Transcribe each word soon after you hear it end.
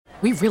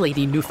We really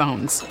need new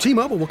phones.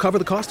 T-Mobile will cover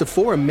the cost of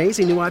 4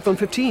 amazing new iPhone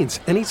 15s,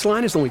 and each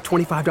line is only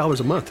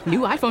 $25 a month. New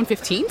iPhone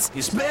 15s?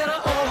 It's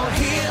better over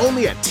here.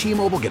 Only at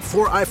T-Mobile, get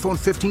 4 iPhone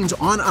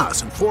 15s on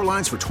us and 4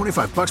 lines for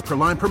 $25 per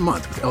line per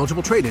month with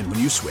eligible trade-in when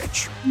you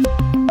switch.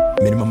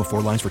 Minimum of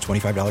 4 lines for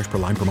 $25 per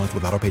line per month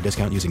with autopay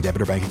discount using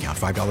debit or bank account.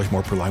 $5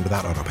 more per line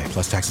without autopay,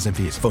 plus taxes and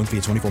fees. Phone fee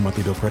at 24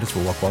 monthly bill credits for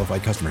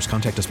well-qualified customers.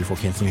 Contact us before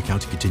canceling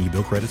account to continue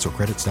bill credits or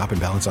credit stop and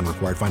balance on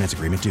required finance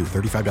agreement due.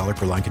 $35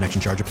 per line connection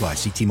charge applies.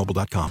 See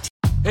T-Mobile.com.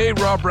 Hey,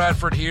 Rob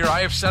Bradford here. I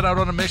have set out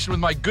on a mission with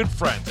my good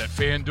friends at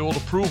FanDuel to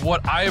prove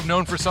what I have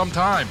known for some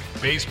time.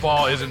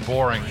 Baseball isn't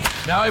boring.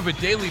 Now I have a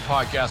daily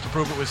podcast to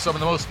prove it with some of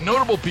the most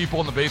notable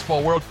people in the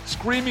baseball world,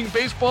 screaming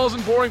baseball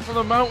isn't boring from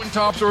the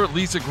mountaintops, or at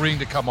least agreeing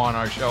to come on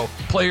our show.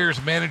 Players,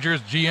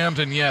 managers, GMs,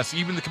 and yes,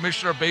 even the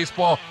commissioner of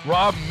baseball,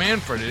 Rob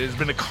Manfred. It has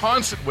been a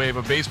constant wave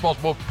of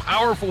baseball's most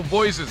powerful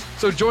voices.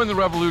 So join the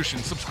revolution.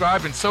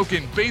 Subscribe and soak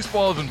in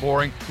Baseball Isn't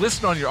Boring.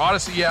 Listen on your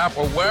Odyssey app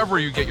or wherever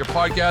you get your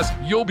podcasts.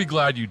 You'll be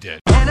glad you did.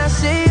 And I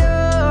see you,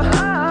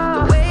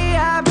 the way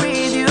I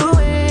breathe you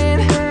in.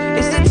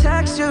 It's the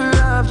texture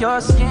of your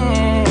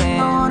skin.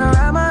 I wanna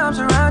wrap my arms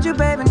around you,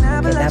 baby,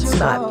 never let you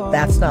go.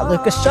 That's not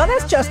Lucas Shaw.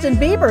 That's Justin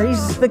Bieber.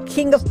 He's the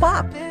king of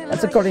pop.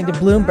 That's according to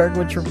Bloomberg,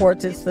 which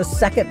reports it's the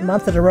second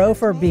month in a row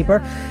for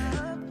Bieber.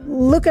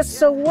 Lucas,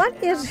 so what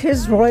is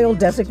his royal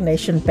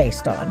designation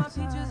based on?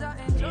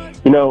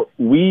 You know,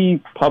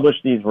 we publish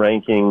these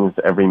rankings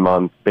every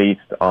month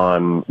based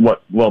on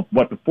what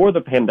before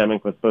the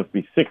pandemic was supposed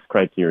to be 6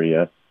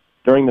 criteria.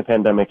 During the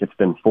pandemic, it's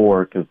been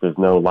 4 because there's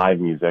no live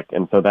music.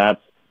 And so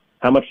that's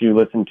how much you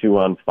listen to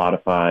on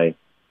Spotify,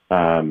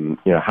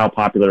 how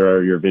popular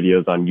are your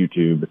videos on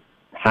YouTube,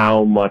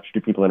 how much do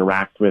people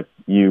interact with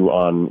you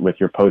with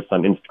your posts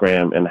on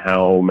Instagram, and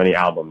how many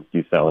albums do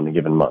you sell in a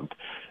given month.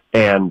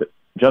 And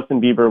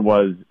Justin Bieber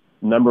was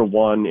number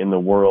 1 in the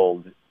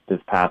world this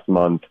past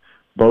month,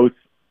 both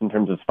in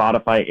terms of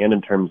Spotify and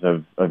in terms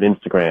of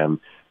Instagram.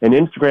 And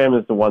Instagram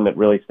is the one that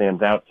really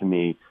stands out to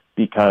me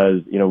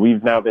because,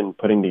 we've now been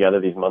putting together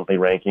these monthly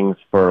rankings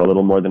for a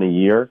little more than a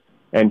year.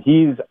 And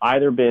he's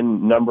either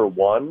been number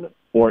 1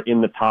 or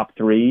in the top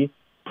 3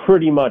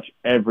 pretty much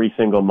every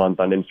single month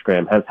on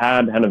Instagram, has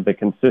had kind of the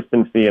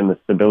consistency and the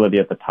stability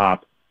at the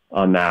top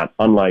on that,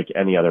 unlike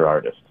any other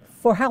artist.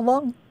 For how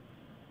long?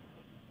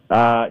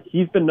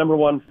 He's been number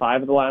 1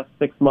 5 of the last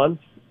 6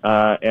 months.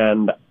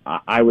 And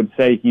I would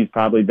say he's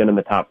probably been in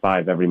the top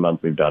 5 every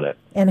month we've done it.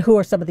 And who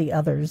are some of the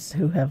others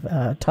who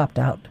have topped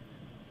out?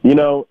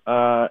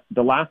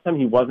 The last time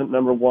he wasn't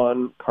number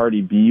 1,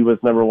 Cardi B was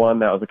number 1.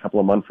 That was a couple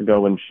of months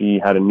ago when she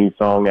had a new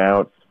song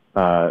out.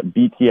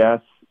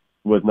 BTS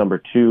was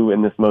number 2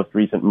 in this most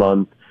recent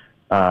month.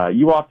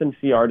 You often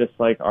see artists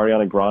like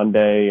Ariana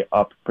Grande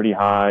up pretty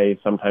high,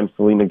 sometimes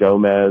Selena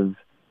Gomez.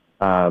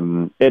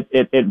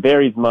 It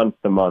varies month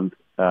to month.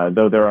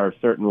 Though there are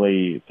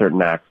certainly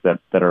certain acts that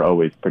are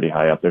always pretty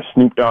high up there.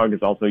 Snoop Dogg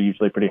is also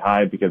usually pretty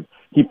high because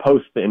he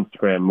posts to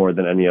Instagram more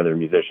than any other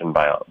musician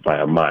by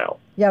a mile.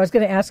 Yeah, I was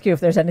going to ask you if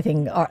there's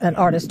anything an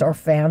artist or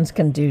fans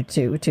can do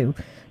to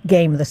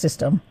game the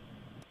system.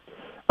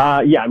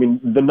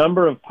 The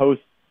number of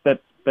posts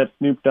that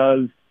Snoop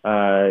does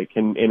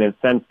can, in a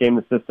sense, game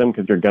the system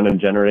because you're going to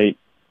generate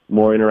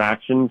more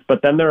interactions.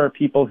 But then there are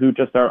people who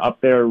just are up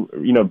there.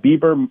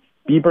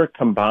 Bieber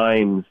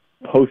combines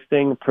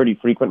posting pretty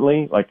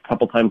frequently, like a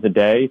couple times a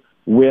day,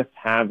 with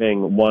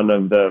having one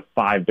of the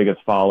 5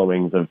 biggest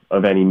followings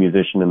of any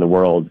musician in the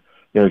world.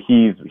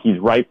 He's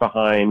right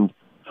behind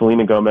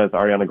Selena Gomez,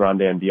 Ariana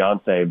Grande, and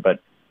Beyonce, but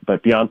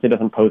Beyonce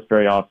doesn't post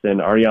very often.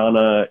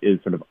 Ariana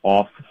is sort of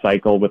off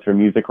cycle with her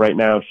music right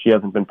now. She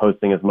hasn't been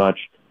posting as much.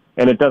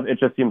 And it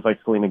just seems like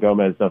Selena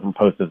Gomez doesn't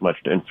post as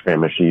much to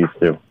Instagram as she used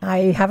to. I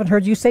haven't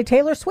heard you say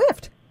Taylor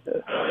Swift.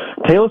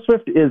 Taylor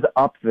Swift is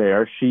up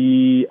there.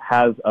 She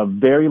has a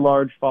very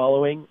large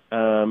following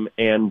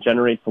and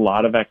generates a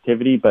lot of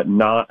activity, but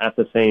not at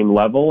the same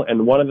level.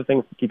 And one of the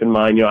things to keep in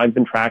mind, I've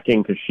been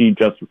tracking because she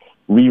just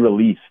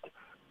re-released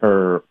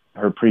her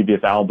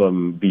previous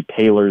album, the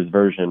Taylor's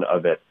version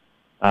of it.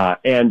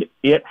 And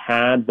it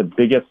had the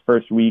biggest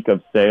first week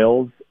of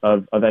sales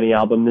of any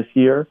album this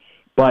year,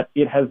 but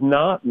it has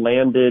not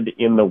landed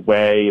in the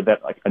way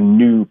that like a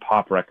new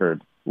pop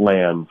record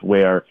lands,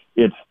 where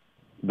it's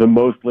the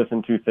most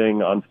listened to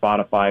thing on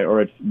Spotify,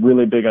 or it's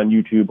really big on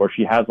YouTube, or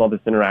she has all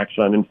this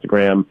interaction on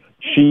Instagram.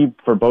 She,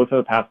 for both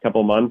of the past couple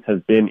of months,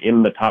 has been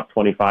in the top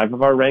 25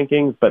 of our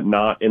rankings, but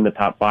not in the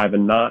top 5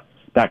 and not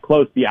that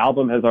close. The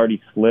album has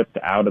already slipped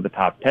out of the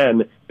top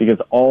 10 because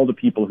all the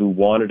people who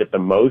wanted it the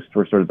most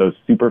were sort of those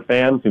super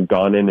fans who've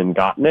gone in and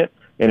gotten it,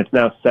 and it's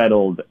now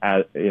settled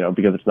as,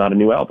 because it's not a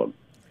new album.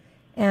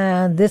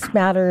 And this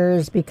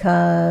matters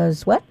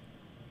because what?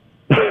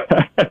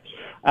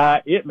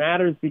 It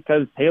matters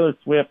because Taylor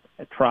Swift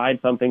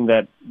tried something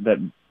that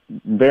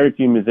very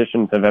few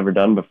musicians have ever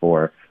done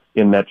before,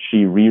 in that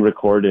she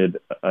re-recorded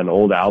an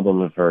old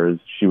album of hers.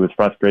 She was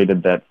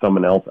frustrated that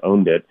someone else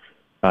owned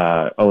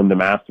the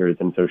masters,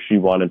 and so she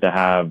wanted to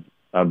have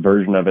a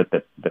version of it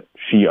that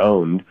she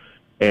owned.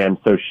 And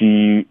so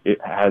she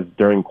has,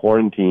 during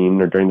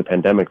quarantine or during the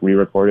pandemic,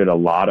 re-recorded a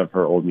lot of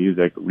her old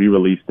music,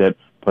 re-released it,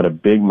 put a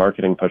big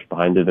marketing push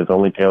behind it, as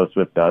only Taylor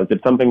Swift does.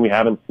 It's something we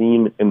haven't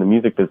seen in the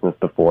music business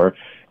before.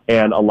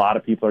 And a lot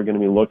of people are going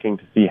to be looking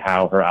to see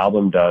how her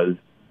album does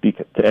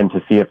and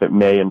to see if it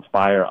may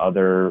inspire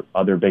other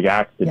big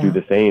acts to do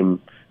the same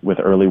with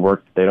early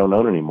work that they don't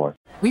own anymore.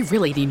 We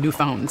really need new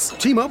phones.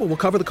 T-Mobile will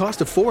cover the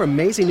cost of 4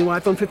 amazing new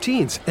iPhone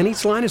 15s, and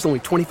each line is only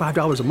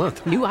 $25 a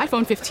month. New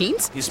iPhone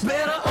 15s? It's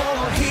better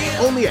over here.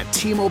 Only at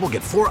T-Mobile,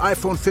 get 4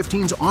 iPhone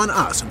 15s on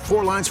us and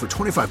 4 lines for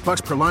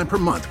 $25 per line per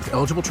month with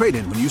eligible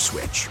trade-in when you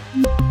switch.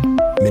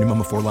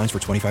 Minimum of 4 lines for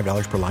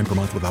 $25 per line per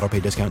month with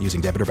autopay discount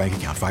using debit or bank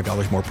account.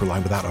 $5 more per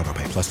line without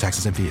autopay, plus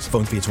taxes and fees.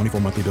 Phone fee at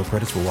 24 monthly bill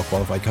credits for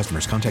well-qualified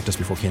customers. Contact us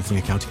before canceling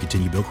account to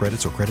continue bill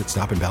credits or credit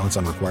stop and balance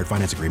on required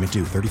finance agreement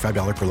due.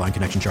 $35 per line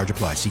connection charge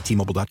applies. See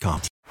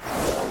T-Mobile.com.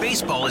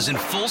 Baseball is in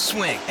full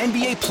swing.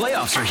 NBA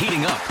playoffs are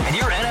heating up, and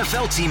your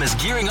NFL team is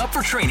gearing up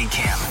for training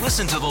camp.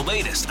 Listen to the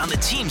latest on the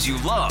teams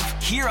you love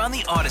here on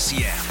the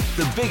Odyssey app.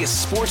 The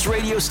biggest sports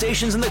radio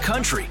stations in the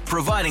country,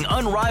 providing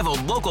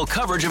unrivaled local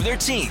coverage of their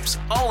teams,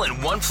 all in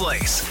one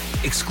place.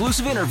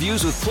 Exclusive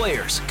interviews with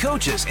players,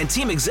 coaches, and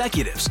team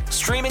executives,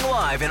 streaming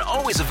live and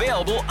always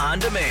available on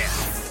demand.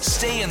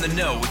 Stay in the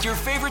know with your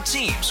favorite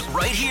teams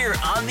right here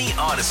on the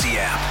Odyssey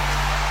app.